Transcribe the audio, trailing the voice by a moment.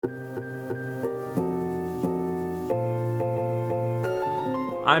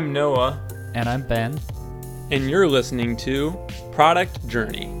I'm Noah, And I'm Ben. and you're listening to Product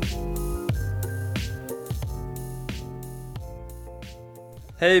Journey.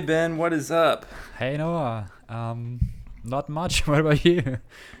 Hey Ben, what is up? Hey Noah. Not much. What about you?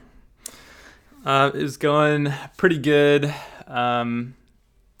 It's going pretty good. The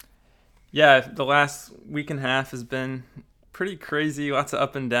last week and a half has been pretty crazy. Lots of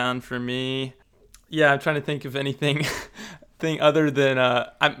up and down for me. Yeah, I'm trying to think of anything thing other than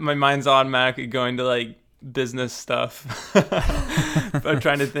my mind's automatically going to like business stuff. I'm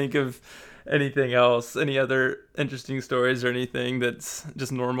trying to think of anything else, any other interesting stories or anything that's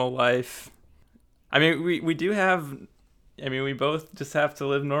just normal life. I mean, we both just have to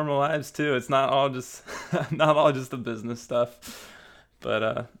live normal lives too. It's not all just not all just the business stuff.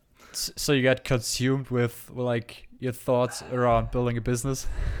 But So you got consumed with like your thoughts around building a business?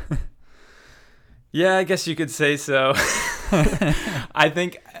 yeah, I guess you could say so. I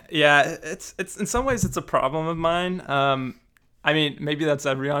think, yeah, it's in some ways it's a problem of mine. I mean, maybe that's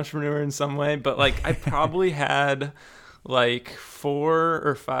every entrepreneur in some way, but like I probably had like 4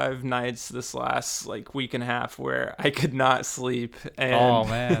 or 5 nights this last like week and a half where I could not sleep, and Oh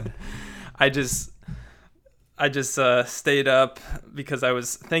man. I just stayed up because I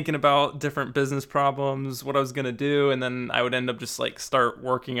was thinking about different business problems, what I was gonna do, and then I would end up just like start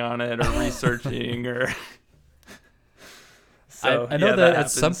working on it or researching or. So, I know yeah, that at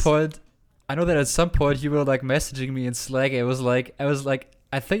happens. some point you were like messaging me in Slack. I was like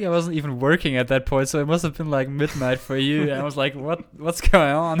I think I wasn't even working at that point, so it must have been like midnight for you. And I was like, what's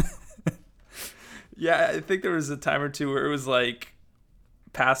going on? Yeah, I think there was a time or two where it was like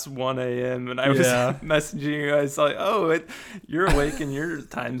past 1 a.m. and I was Yeah. messaging you. I was like, "Oh, you're awake in your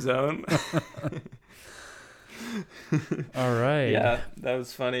time zone." All right. Yeah, that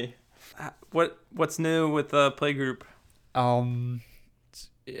was funny. What's new with the Playgroup?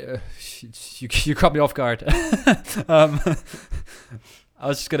 Yeah, you caught me off guard. I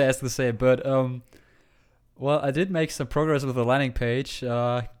was just gonna ask the same, but well, I did make some progress with the landing page.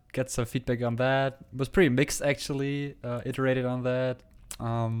 Get some feedback on that. It was pretty mixed actually. Iterated on that.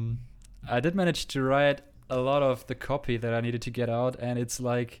 I did manage to write a lot of the copy that I needed to get out, and it's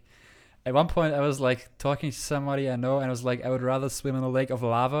like at one point I was like talking to somebody I know, and I was like, I would rather swim in a lake of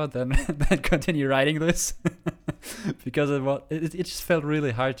lava than than continue writing this. Because it just felt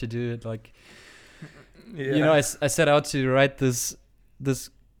really hard to do it. Like, Yeah. you know, I set out to write this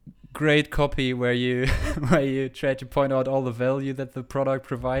great copy where you where you try to point out all the value that the product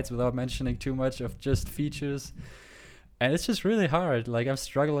provides without mentioning too much of just features, and it's just really hard. Like, I'm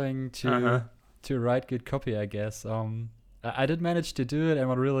struggling to write good copy, I guess. I did manage to do it, and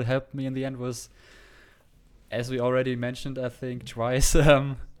what really helped me in the end was, as we already mentioned, I think twice,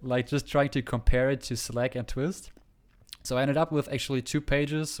 like just trying to compare it to Slack and Twist. So I ended up with actually 2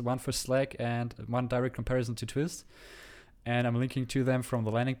 pages, one for Slack and one direct comparison to Twist. And I'm linking to them from the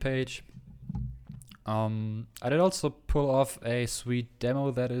landing page. I did also pull off a sweet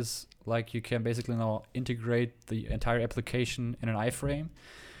demo that is like you can basically now integrate the entire application in an iframe.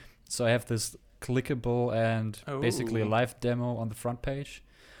 So I have this clickable and basically a live demo on the front page.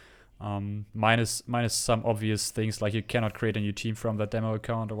 Minus some obvious things like you cannot create a new team from that demo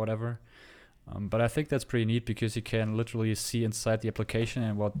account or whatever. But I think that's pretty neat because you can literally see inside the application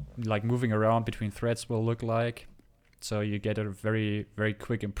and what like moving around between threads will look like. So you get a very, very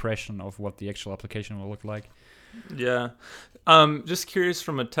quick impression of what the actual application will look like. Yeah. Just curious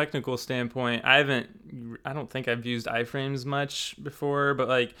from a technical standpoint, I don't think I've used iframes much before, but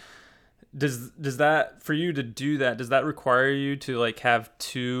like does that, for you to do that, does that require you to like have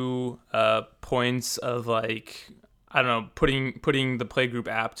 2 points of like, I don't know, putting the Playgroup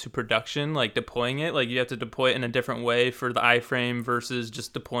app to production, like deploying it? Like you have to deploy it in a different way for the iframe versus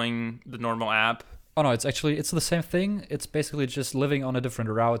just deploying the normal app? Oh no, it's the same thing. It's basically just living on a different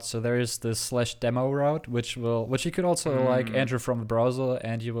route. So there is this /demo route, which you could also like enter from the browser,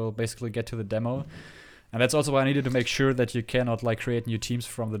 and you will basically get to the demo. And that's also why I needed to make sure that you cannot like create new teams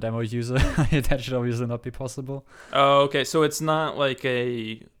from the demo user. That should obviously not be possible. Oh, okay. So it's not like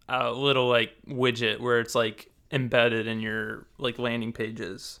a little like widget where it's like embedded in your like landing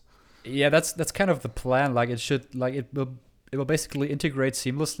pages. Yeah, that's kind of the plan. Like it will basically integrate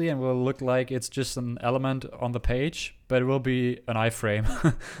seamlessly and will look like it's just an element on the page, but it will be an iframe.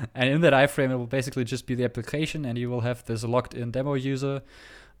 And in that iframe, it will basically just be the application, and you will have this logged in demo user,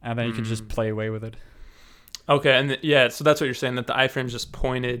 and then you can just play away with it. Okay, and so that's what you're saying, that the iframe's just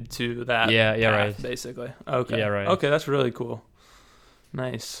pointed to that path, right. basically. Okay. Yeah, right. Okay, that's really cool.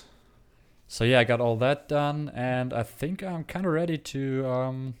 Nice. So yeah, I got all that done, and I think I'm kind of ready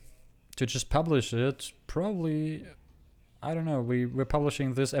to just publish it. Probably I don't know. We're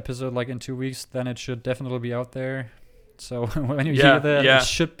publishing this episode like in 2 weeks. Then it should definitely be out there. So when you hear that, it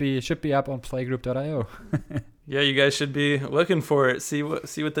should be up on playgroup.io. Yeah, you guys should be looking for it. See what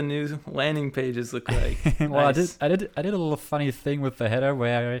the new landing pages look like. Well, Nice. I did a little funny thing with the header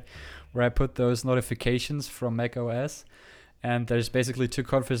where I put those notifications from Mac OS, and there's basically two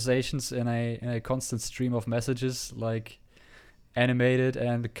conversations in a constant stream of messages, like animated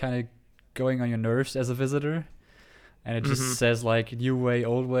and kind of going on your nerves as a visitor. And it just says like new way,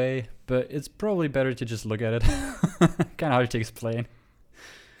 old way, but it's probably better to just look at it. Kind of hard to explain.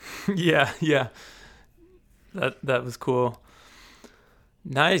 Yeah. That was cool.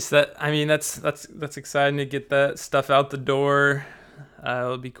 Nice. That's exciting to get that stuff out the door.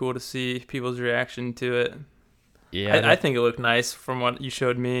 It'll be cool to see people's reaction to it. Yeah, I think it looked nice from what you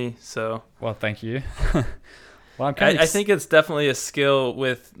showed me. So well, thank you. Well, I'm kind of I think it's definitely a skill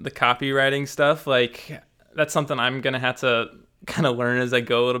with the copywriting stuff. Like that's something I'm gonna have to kind of learn as I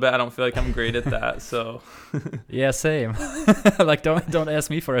go a little bit. I don't feel like I'm great at that. So yeah, same. Like don't ask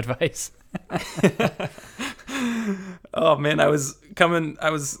me for advice. Oh man, that was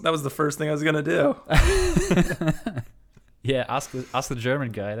the first thing I was gonna do. Yeah, ask the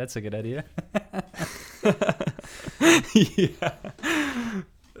German guy. That's a good idea. Yeah.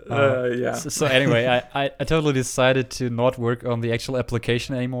 Yeah. So anyway, I totally decided to not work on the actual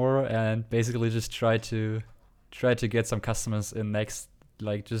application anymore, and basically just try to get some customers in next.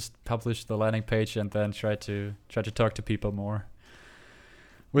 Like just publish the landing page and then try to talk to people more,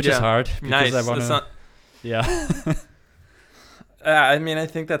 which is hard because nice. I want to. Yeah. I mean, I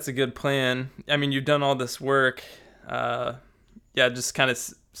think that's a good plan. I mean, you've done all this work. Just kind of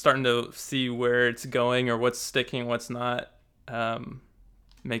starting to see where it's going or what's sticking, what's not.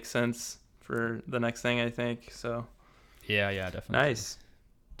 Makes sense for the next thing, I think. So. Yeah, definitely. Nice.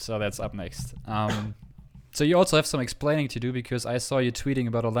 So that's up next. So you also have some explaining to do because I saw you tweeting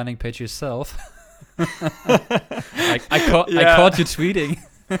about a landing page yourself. I caught you tweeting.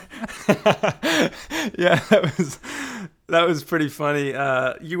 Yeah, that was pretty funny.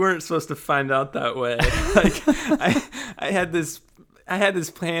 You weren't supposed to find out that way. Like I had this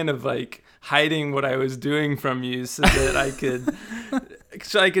plan of like hiding what I was doing from you so that I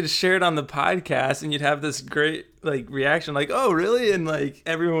could share it on the podcast and you'd have this great like reaction like, "Oh, really?" and like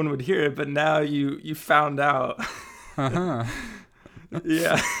everyone would hear it, but now you found out. Uh-huh.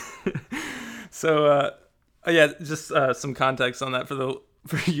 Yeah. So just some context on that for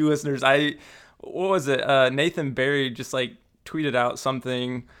you listeners. What was it? Nathan Barry just like tweeted out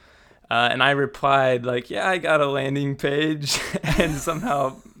something, and I replied like, "Yeah, I got a landing page," and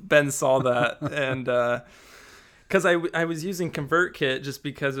somehow Ben saw that, and because I was using ConvertKit just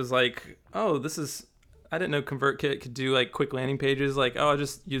because it was like, oh, I didn't know ConvertKit could do like quick landing pages. Like, oh, I'll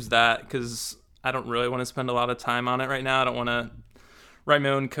just use that because I don't really want to spend a lot of time on it right now. I don't want to write my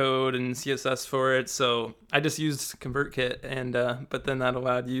own code and CSS for it, so I just used ConvertKit, and but then that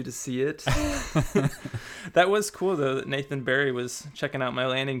allowed you to see it. That was cool though that Nathan Barry was checking out my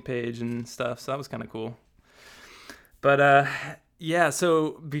landing page and stuff, so that was kind of cool. But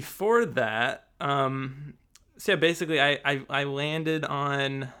so before that, basically I landed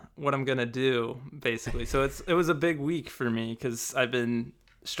on what I'm gonna do basically. So it was a big week for me because I've been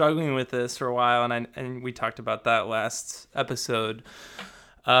struggling with this for a while, and we talked about that last episode.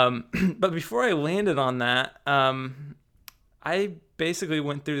 But before I landed on that, I basically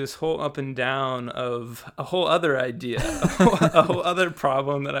went through this whole up and down of a whole other idea, a whole other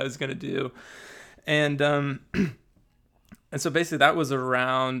problem that I was going to do. And so basically that was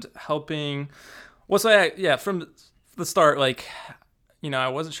around helping. Well, so from the start, like, I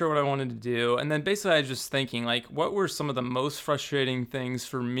wasn't sure what I wanted to do. And then basically I was just thinking, like, what were some of the most frustrating things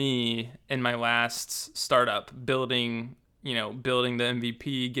for me in my last startup, building the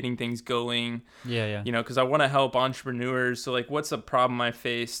MVP, getting things going. Yeah. Because I want to help entrepreneurs. So, like, what's a problem I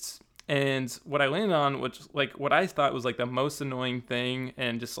faced? And what I landed on, which, like, what I thought was, like, the most annoying thing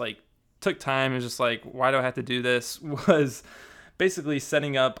and just, like, took time and just, like, why do I have to do this, was basically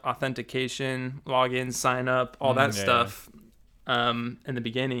setting up authentication, login, sign up, all that stuff. In the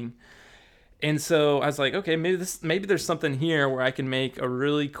beginning. And so I was like, okay, maybe there's something here where I can make a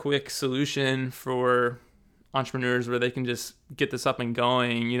really quick solution for entrepreneurs where they can just get this up and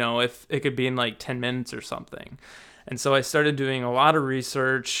going, if it could be in like 10 minutes or something. And so I started doing a lot of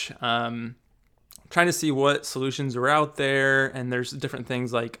research, trying to see what solutions are out there. And there's different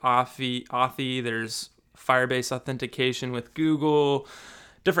things like Authy, there's Firebase authentication with Google,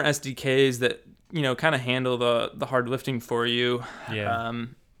 different SDKs that kind of handle the hard lifting for you. Yeah.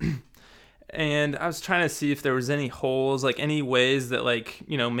 And I was trying to see if there was any holes, like any ways that, like,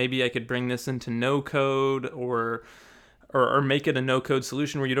 maybe I could bring this into no code or or make it a no-code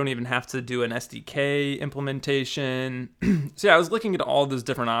solution where you don't even have to do an SDK implementation. So yeah, I was looking at all those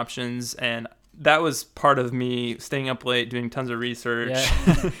different options, and that was part of me staying up late doing tons of research.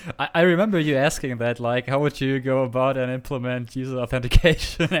 Yeah. I remember you asking that, like, how would you go about and implement user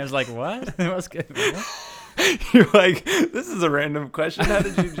authentication? I was like, what? What's going on? You're like, this is a random question. How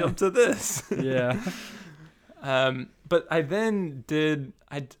did you jump to this? Yeah. But I then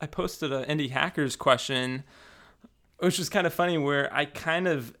I posted an Indie Hackers question, which was kind of funny, where I kind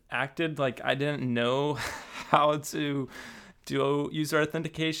of acted like I didn't know how to do user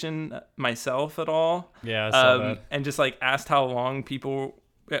authentication myself at all. Yeah, I saw that. And just like asked how long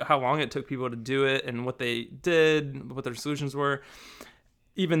it took people to do it and what they did, what their solutions were,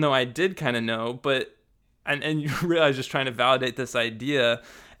 even though I did kind of know, but and you realize just trying to validate this idea.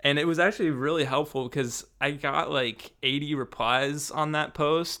 And it was actually really helpful because I got like 80 replies on that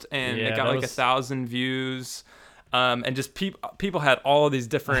post, and it got like 1,000 views. And just people had all of these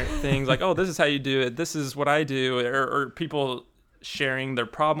different things like, oh, this is how you do it. This is what I do. Or people sharing their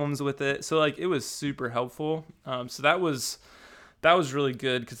problems with it. So like it was super helpful. So that was really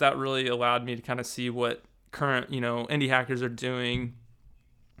good because that really allowed me to kind of see what current, indie hackers are doing,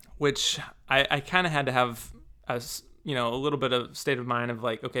 which I kind of had to have a little bit of state of mind of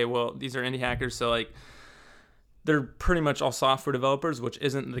like, okay, well, these are indie hackers. So like they're pretty much all software developers, which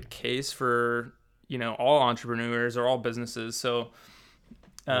isn't the case for all entrepreneurs or all businesses. So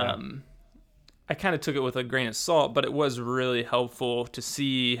I kind of took it with a grain of salt, but it was really helpful to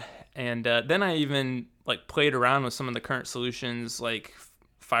see. And then I even like played around with some of the current solutions like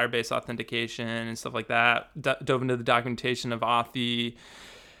Firebase authentication and stuff like that, dove into the documentation of Authy.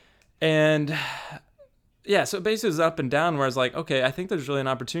 And yeah, so basically it was up and down where I was like, okay, I think there's really an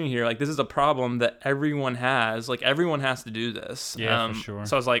opportunity here. Like this is a problem that everyone has. Like everyone has to do this. Yeah, for sure.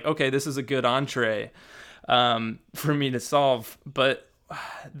 So I was like, okay, this is a good entree for me to solve. But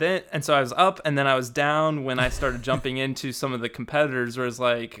so I was up and then I was down when I started jumping into some of the competitors where it's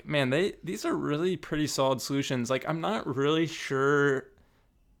like, man, these are really pretty solid solutions. Like I'm not really sure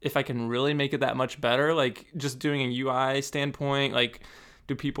if I can really make it that much better. Like just doing a UI standpoint, like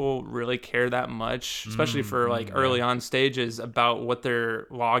do people really care that much, especially for like early on stages, about what their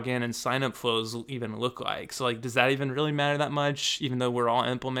login and sign up flows even look like? So like, does that even really matter that much, even though we're all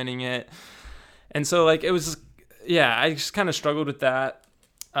implementing it? And so like, it was, yeah, I just kind of struggled with that.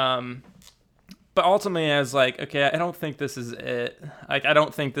 But ultimately I was like, okay, I don't think this is it. Like, I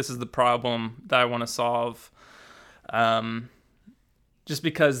don't think this is the problem that I want to solve. Just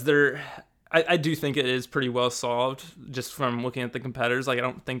because I do think it is pretty well solved just from looking at the competitors. Like, I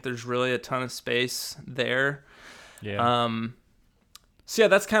don't think there's really a ton of space there. Yeah. So yeah,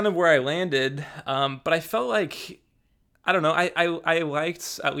 that's kind of where I landed. But I felt like, I don't know, I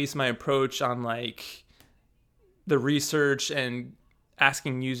liked at least my approach on like the research and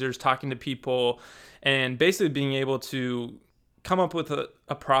asking users, talking to people, and basically being able to come up with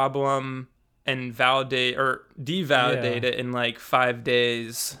a problem and validate or devalidate it in like 5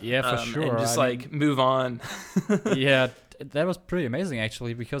 days. Yeah, for sure. And just move on. Yeah, that was pretty amazing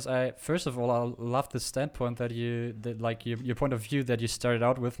actually, because I love the standpoint that your point of view that you started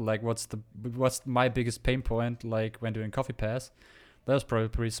out with, like what's my biggest pain point like when doing CoffeePass. That was probably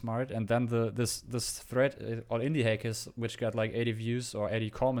pretty smart. And then this thread on Indie Hackers, which got like 80 views or 80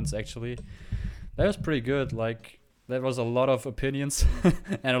 comments actually, that was pretty good. Like there was a lot of opinions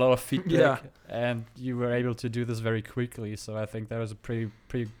and a lot of feedback, and you were able to do this very quickly. So I think that was a pretty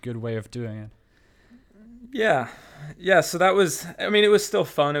good way of doing it. Yeah. So that was, I mean, it was still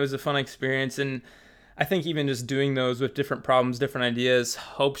fun. It was a fun experience. And I think even just doing those with different problems, different ideas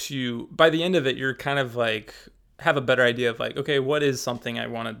helps you, by the end of it, you're kind of like, have a better idea of like, okay, what is something I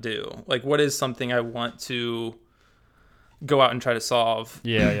want to do? Like, what is something I want to go out and try to solve?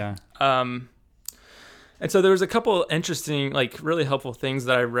 Yeah. And so there was a couple interesting, like really helpful things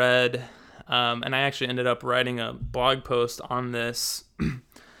that I read. And I actually ended up writing a blog post on this,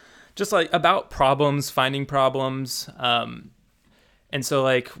 just like about problems, finding problems. And so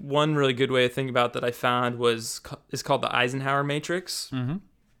like one really good way to think about that I found is called the Eisenhower matrix. Mm-hmm.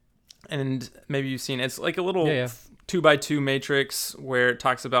 And maybe you've seen it. It's like a little 2x2 matrix where it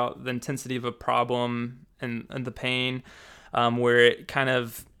talks about the intensity of a problem and the pain, where it kind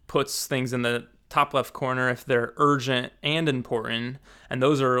of puts things in the top left corner if they're urgent and important, and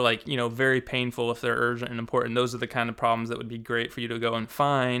those are like, very painful if they're urgent and important. Those are the kind of problems that would be great for you to go and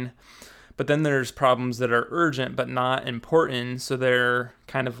find. But then there's problems that are urgent but not important, so they're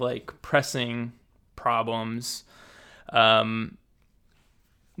kind of like pressing problems. They're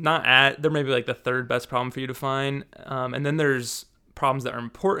maybe like the third best problem for you to find. And then there's problems that are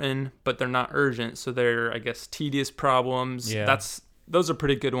important, but they're not urgent. So they're, I guess, tedious problems. Yeah. Those are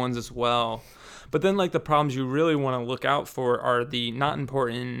pretty good ones as well. But then like the problems you really want to look out for are the not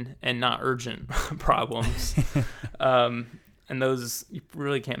important and not urgent problems. And those, you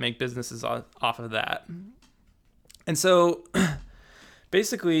really can't make businesses off of that. And so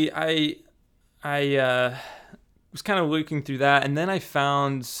basically I was kind of looking through that, and then I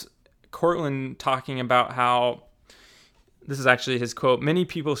found Cortland talking about how, this is actually his quote, "Many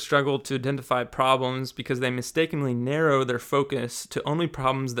people struggle to identify problems because they mistakenly narrow their focus to only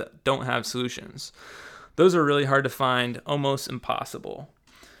problems that don't have solutions. Those are really hard to find, almost impossible."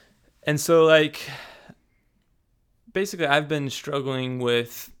 And so like, basically I've been struggling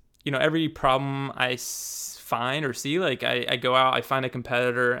with, every problem I find or see, like I go out, I find a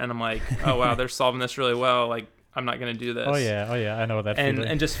competitor and I'm like, oh wow, they're solving this really well. Like, I'm not going to do this. Oh yeah, I know that feeling.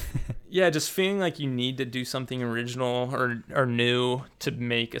 And just just feeling like you need to do something original or new to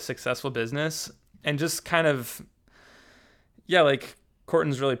make a successful business, and just kind of like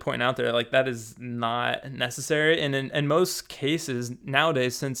Corton's really pointing out there, like that is not necessary. And in most cases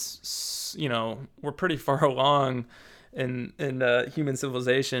nowadays, since we're pretty far along in human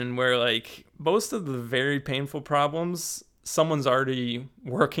civilization, where like most of the very painful problems someone's already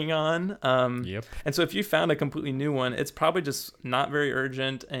working on. Yep. And so if you found a completely new one, it's probably just not very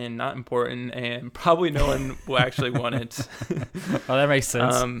urgent and not important, and probably no one will actually want it. Oh, that makes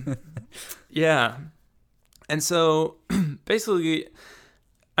sense. Yeah. And so basically,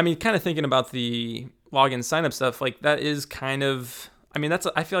 I mean, kind of thinking about the login sign up stuff, like that is kind of, I mean,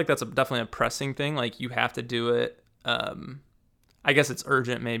 I feel like that's definitely a pressing thing. Like you have to do it. I guess it's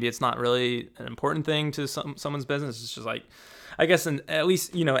urgent. Maybe it's not really an important thing to someone's business. It's just like, I guess, at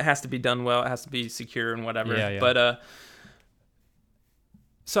least, it has to be done well. It has to be secure and whatever. Yeah. But,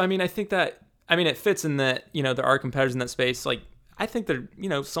 so, I mean, I think that, it fits in that, there are competitors in that space. Like, I think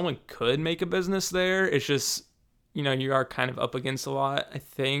that, someone could make a business there. It's just, you are kind of up against a lot, I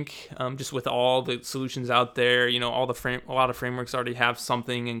think, just with all the solutions out there, a lot of frameworks already have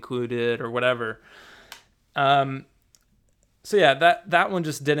something included or whatever. So yeah, that one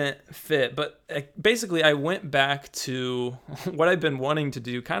just didn't fit. But basically I went back to what I've been wanting to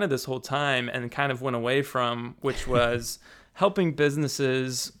do kind of this whole time and kind of went away from, which was helping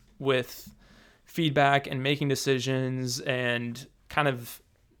businesses with feedback and making decisions and kind of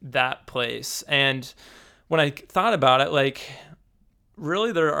that place. And when I thought about it, like,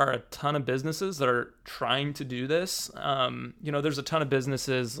 really there are a ton of businesses that are trying to do this. There's a ton of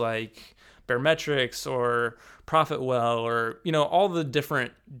businesses like Baremetrics or Profitwell or, all the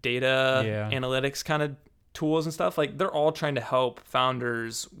different data analytics kind of tools and stuff. Like, they're all trying to help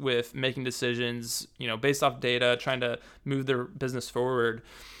founders with making decisions, based off data, trying to move their business forward.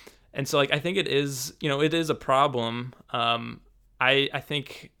 And so, like, I think it is a problem. I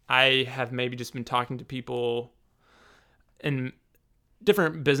think I have maybe just been talking to people and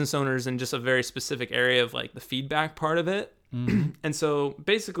different business owners in just a very specific area of like the feedback part of it. Mm-hmm. And so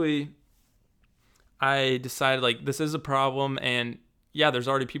basically I decided like this is a problem, and there's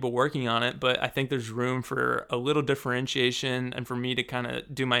already people working on it, but I think there's room for a little differentiation and for me to kind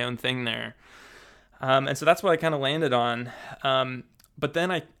of do my own thing there. And so that's what I kind of landed on. But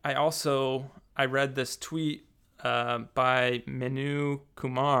then I read this tweet by Menu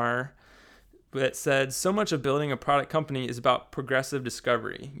Kumar that said, so much of building a product company is about progressive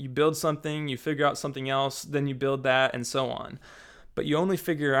discovery. You build something, you figure out something else, then you build that, and so on. But you only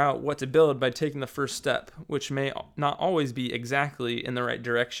figure out what to build by taking the first step, which may not always be exactly in the right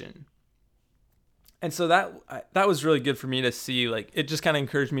direction. And so that was really good for me to see. Like, it just kind of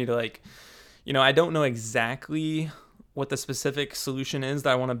encouraged me to, like, I don't know exactly what the specific solution is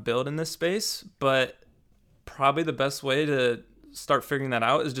that I want to build in this space, but probably the best way to start figuring that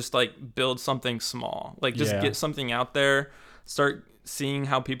out is just like build something small. Like, just get something out there, start seeing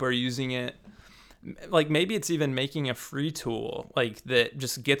how people are using it. Like, maybe it's even making a free tool like that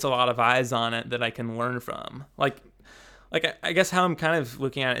just gets a lot of eyes on it that I can learn from. Like I guess how I'm kind of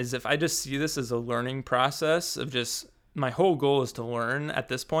looking at it is, if I just see this as a learning process of just, my whole goal is to learn at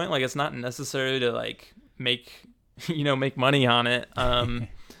this point. Like, it's not necessarily to like make money on it. And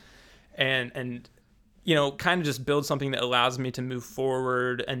kind of just build something that allows me to move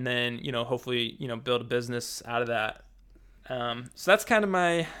forward, and then, hopefully, build a business out of that. So that's kind of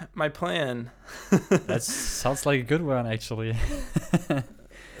my plan. That sounds like a good one, actually.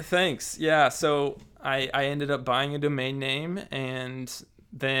 Thanks. Yeah. So I ended up buying a domain name and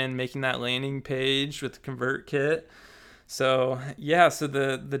then making that landing page with ConvertKit. So so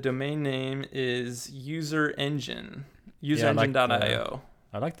the domain name is userengine, userengine.io.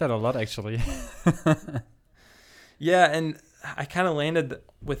 I like that a lot, actually. Yeah, and I kind of landed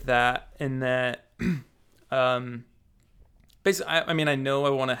with that in that, basically, I mean, I know I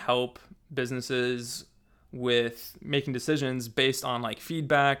want to help businesses with making decisions based on like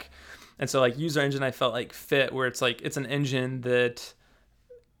feedback. And so like User Engine, I felt like fit where it's like, it's an engine that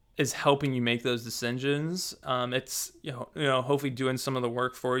is helping you make those decisions. It's, hopefully doing some of the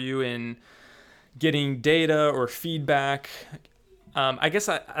work for you in getting data or feedback. I guess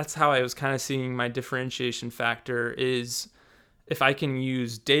that's how I was kind of seeing my differentiation factor is if I can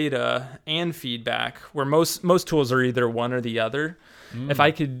use data and feedback, where most tools are either one or the other. If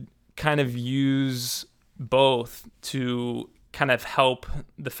I could kind of use both to kind of help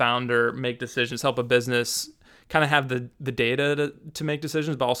the founder make decisions, help a business kind of have the data to make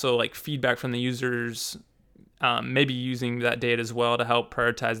decisions, but also like feedback from the users, maybe using that data as well to help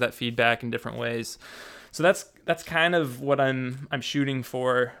prioritize that feedback in different ways. So that's kind of what I'm shooting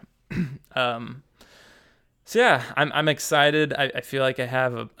for. So yeah, I'm excited. I feel like I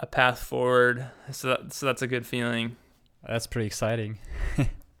have a path forward. So that's a good feeling. That's pretty exciting.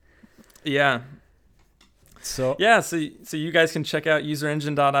 Yeah. So you guys can check out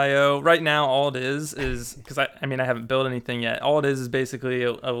userengine.io. Right now, all it is because I haven't built anything yet. All it is basically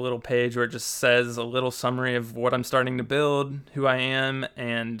a little page where it just says a little summary of what I'm starting to build, who I am,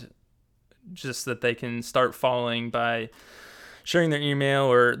 and just that they can start following by sharing their email,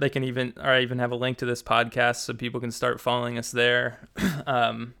 or they can even have a link to this podcast so people can start following us there.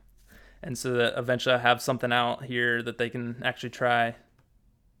 And so that eventually I have something out here that they can actually try.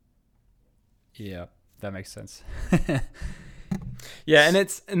 Yeah, that makes sense. Yeah, and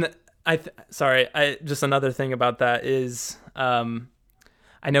just another thing about that is,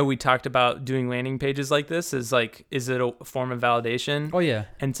 I know we talked about doing landing pages like this is it a form of validation? Oh yeah.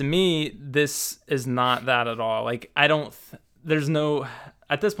 And to me, this is not that at all. Like, at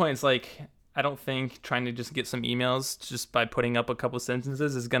this point, it's like, I don't think trying to just get some emails just by putting up a couple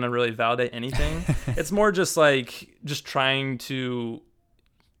sentences is going to really validate anything. It's more just trying to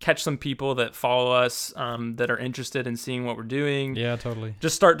catch some people that follow us, that are interested in seeing what we're doing. Yeah, totally.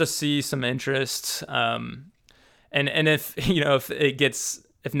 Just start to see some interest. And if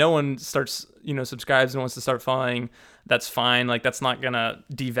no one starts, subscribes and wants to start following, that's fine. Like, that's not going to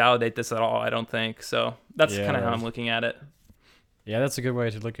devalidate this at all, I don't think. So that's kind of how I'm looking at it. Yeah, that's a good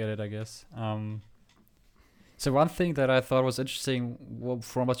way to look at it, I guess. So one thing that I thought was interesting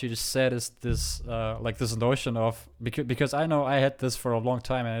from what you just said is this, this notion of, because I know I had this for a long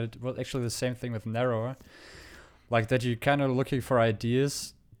time, and it was actually the same thing with Narrower, like that you're kind of looking for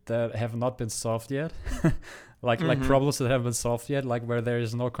ideas that have not been solved yet, like problems that haven't been solved yet, like where there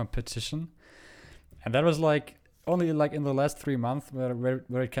is no competition. And that was only in the last 3 months where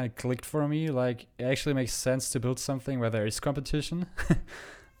it kind of clicked for me. Like, it actually makes sense to build something where there is competition.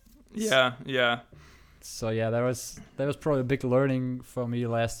 Yeah. So yeah, that was probably a big learning for me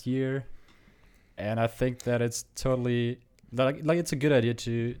last year, and I think that it's totally it's a good idea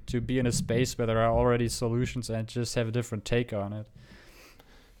to be in a space where there are already solutions and just have a different take on it.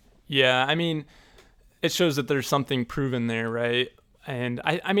 Yeah, I mean, it shows that there's something proven there, right? And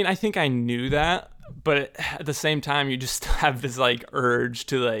I think I knew that, but at the same time, you just have this urge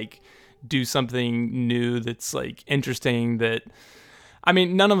to do something new that's interesting. That, I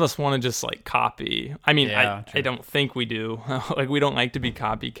mean, none of us want to just copy. I mean, yeah, I don't think we do. We don't like to be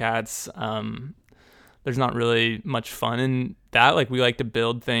copycats. There's not really much fun in that. We like to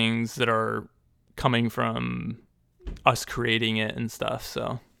build things that are coming from us creating it and stuff.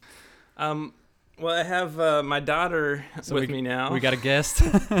 So, well, I have my daughter with me now. We got a guest.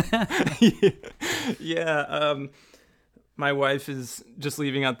 Yeah. My wife is just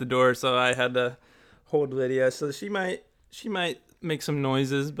leaving out the door, so I had to hold Lydia. So she might make some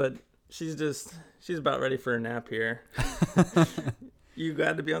noises, but she's about ready for a nap here. You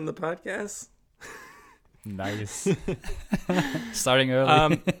glad to be on the podcast? Nice. Starting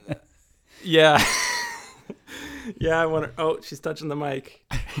early. Yeah. Yeah, I want her. Oh, she's touching the mic.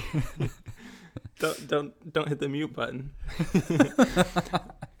 Don't hit the mute button.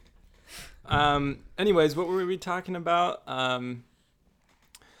 Anyways, what were we talking about? Oh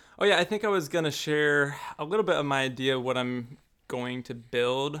yeah, I think I was gonna share a little bit of my idea of what I'm going to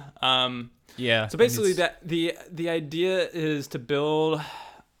build. Yeah. So basically, the idea is to build.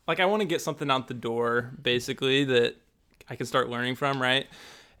 I want to get something out the door, basically, that I can start learning from, right?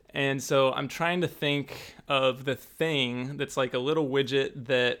 And so I'm trying to think of the thing that's a little widget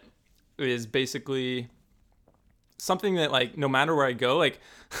that is basically something that no matter where I go,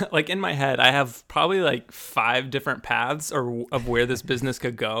 in my head, I have probably 5 different paths of where this business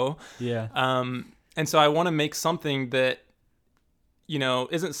could go. Yeah. And so I want to make something that,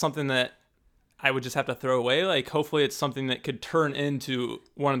 isn't something that I would just have to throw away. Like, hopefully it's something that could turn into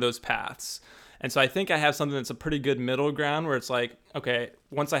one of those paths. And so I think I have something that's a pretty good middle ground where it's like, okay,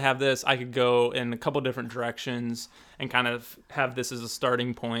 once I have this, I could go in a couple different directions and kind of have this as a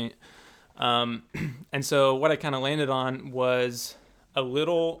starting point. And so what I kind of landed on was a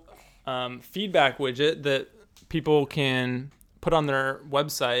little feedback widget that people can put on their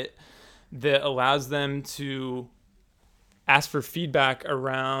website that allows them to ask for feedback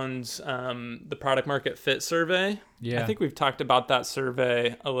around the product market fit survey. Yeah. I think we've talked about that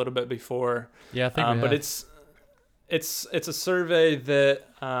survey a little bit before. Yeah, I think we but have. it's a survey that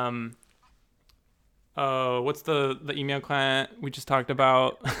what's the email client we just talked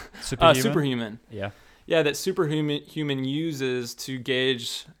about? Superhuman. Superhuman. Yeah. Yeah, that Superhuman uses to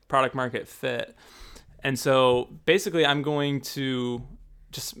gauge product market fit. And so basically I'm going to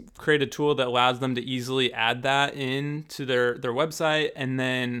just create a tool that allows them to easily add that into their website, and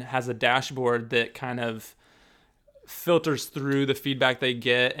then has a dashboard that kind of filters through the feedback they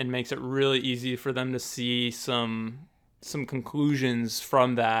get and makes it really easy for them to see some conclusions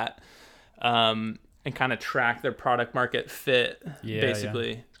from that, and kind of track their product market fit,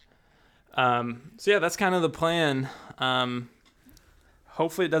 basically. Yeah. So yeah, that's kind of the plan.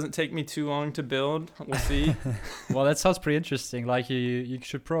 Hopefully it doesn't take me too long to build. We'll see. Well, that sounds pretty interesting. Like you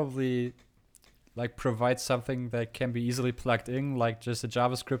should probably like provide something that can be easily plugged in, like just a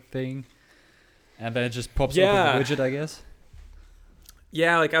JavaScript thing, and then it just pops up with the widget, I guess.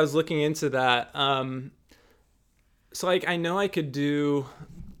 Yeah, like I was looking into that. So like I know I could do,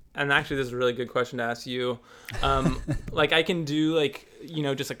 and actually this is a really good question to ask you. Like I can do like,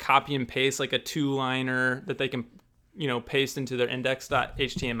 just a copy and paste, like a 2-liner that they can paste into their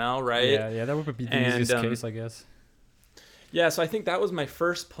index.html, right? Yeah, that would be the easiest case, I guess. Yeah, so I think that was my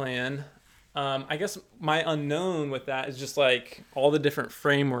first plan. I guess my unknown with that is just like all the different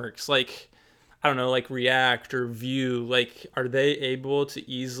frameworks, like, I don't know, like React or Vue, like, are they able to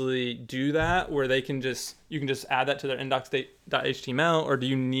easily do that where you can just add that to their index.html, or do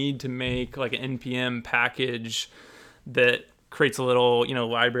you need to make like an NPM package that creates a little,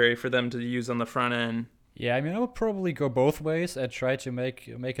 library for them to use on the front end? Yeah, I mean, I would probably go both ways and try to make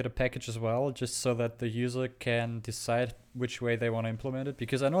it a package as well, just so that the user can decide which way they want to implement it.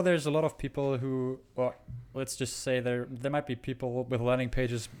 Because I know there's a lot of people who, or let's just say there might be people with landing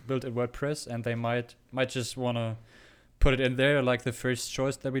pages built in WordPress, and they might just want to put it in there like the first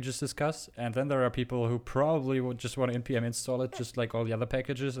choice that we just discussed. And then there are people who probably would just want to npm install it, just like all the other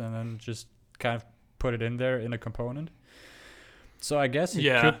packages, and then just kind of put it in there in a component. So I guess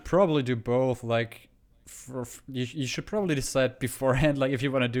you could probably do both, like. You should probably decide beforehand, like if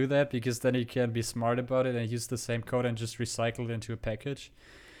you want to do that, because then you can be smart about it and use the same code and just recycle it into a package.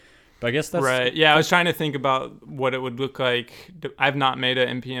 But I guess that's right. Yeah, I was trying to think about what it would look like. I've not made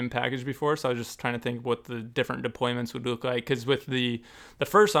an npm package before, so I was just trying to think what the different deployments would look like. Because with the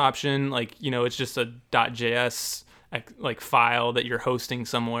first option, like, it's just a .js like file that you're hosting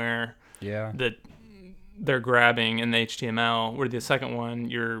somewhere. Yeah. That they're grabbing in the HTML. Where the second one,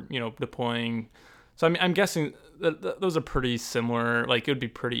 you're deploying. So I'm guessing that those are pretty similar. Like, it would be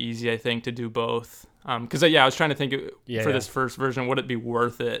pretty easy, I think, to do both. Because I was trying to think this first version, would it be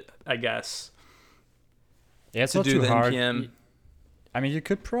worth it? I guess. Yeah, it's not too hard. I mean, you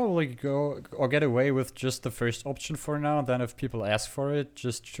could probably go or get away with just the first option for now. Then, if people ask for it,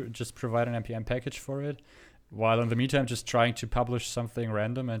 just provide an npm package for it. While in the meantime, just trying to publish something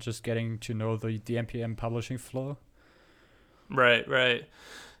random and just getting to know the npm publishing flow. Right.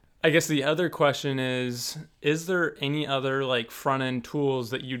 I guess the other question is there any other like front end tools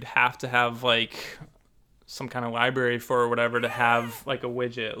that you'd have to have like some kind of library for or whatever to have like a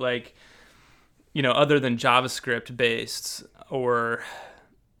widget, like, other than JavaScript based, or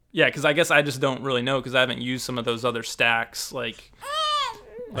because I guess I just don't really know, because I haven't used some of those other stacks like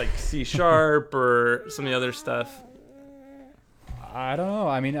C# or some of the other stuff. I don't know.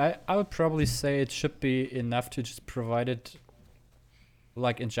 I mean, I would probably say it should be enough to just provide it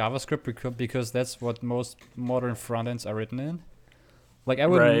like in JavaScript, because that's what most modern front ends are written in. Like I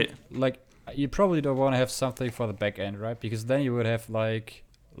wouldn't like, you probably don't want to have something for the back end, right? Because then you would have like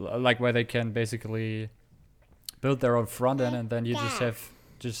where they can basically build their own front end, and then you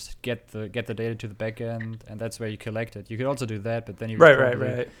just get the data to the back end, and that's where you collect it. You could also do that, but then you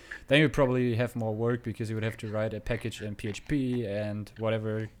then you probably have more work, because you would have to write a package in PHP and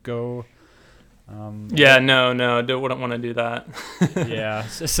whatever Go. Wouldn't want to do that. Yeah,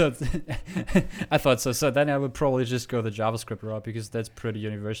 so I thought so. So then I would probably just go the JavaScript route, because that's pretty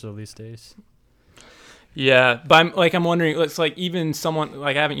universal these days. Yeah, but I'm wondering, it's like even someone,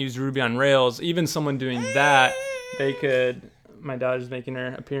 like I haven't used Ruby on Rails, even someone doing that, they could my daughter's making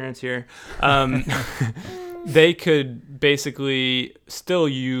her appearance here. They could basically still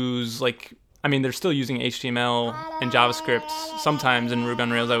use they're still using HTML and JavaScript sometimes in Ruby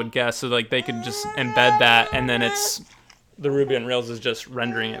on Rails, I would guess. So like they could just embed that, and then the Ruby on Rails is just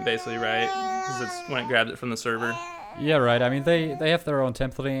rendering it basically, right? Because it's when it grabs it from the server. Yeah, right. I mean, they have their own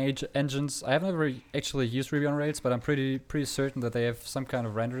templating engines. I have never actually used Ruby on Rails, but I'm pretty certain that they have some kind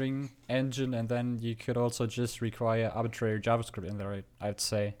of rendering engine, and then you could also just require arbitrary JavaScript in there, I'd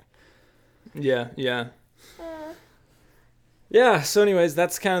say. Yeah. Yeah, so anyways,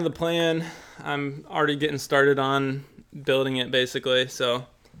 that's kind of the plan. I'm already getting started on building it, basically, so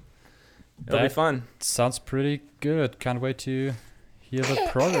it'll be fun. Sounds pretty good. Can't wait to hear the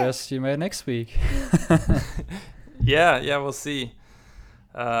progress you made next week. Yeah, we'll see.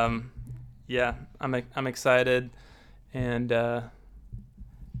 I'm excited. And, so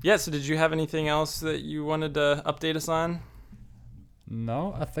did you have anything else that you wanted to update us on?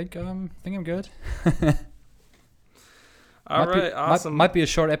 No, I think I'm good. All right, awesome. Might be a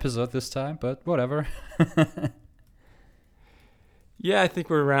short episode this time, but whatever. Yeah, I think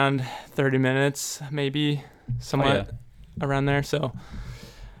we're around 30 minutes, maybe somewhat around there. So,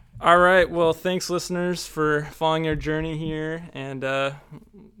 all right. Well, thanks, listeners, for following our journey here, and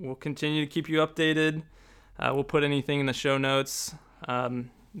we'll continue to keep you updated. We'll put anything in the show notes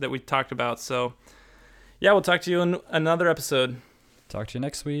that we talked about. So, yeah, we'll talk to you in another episode. Talk to you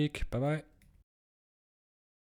next week. Bye-bye.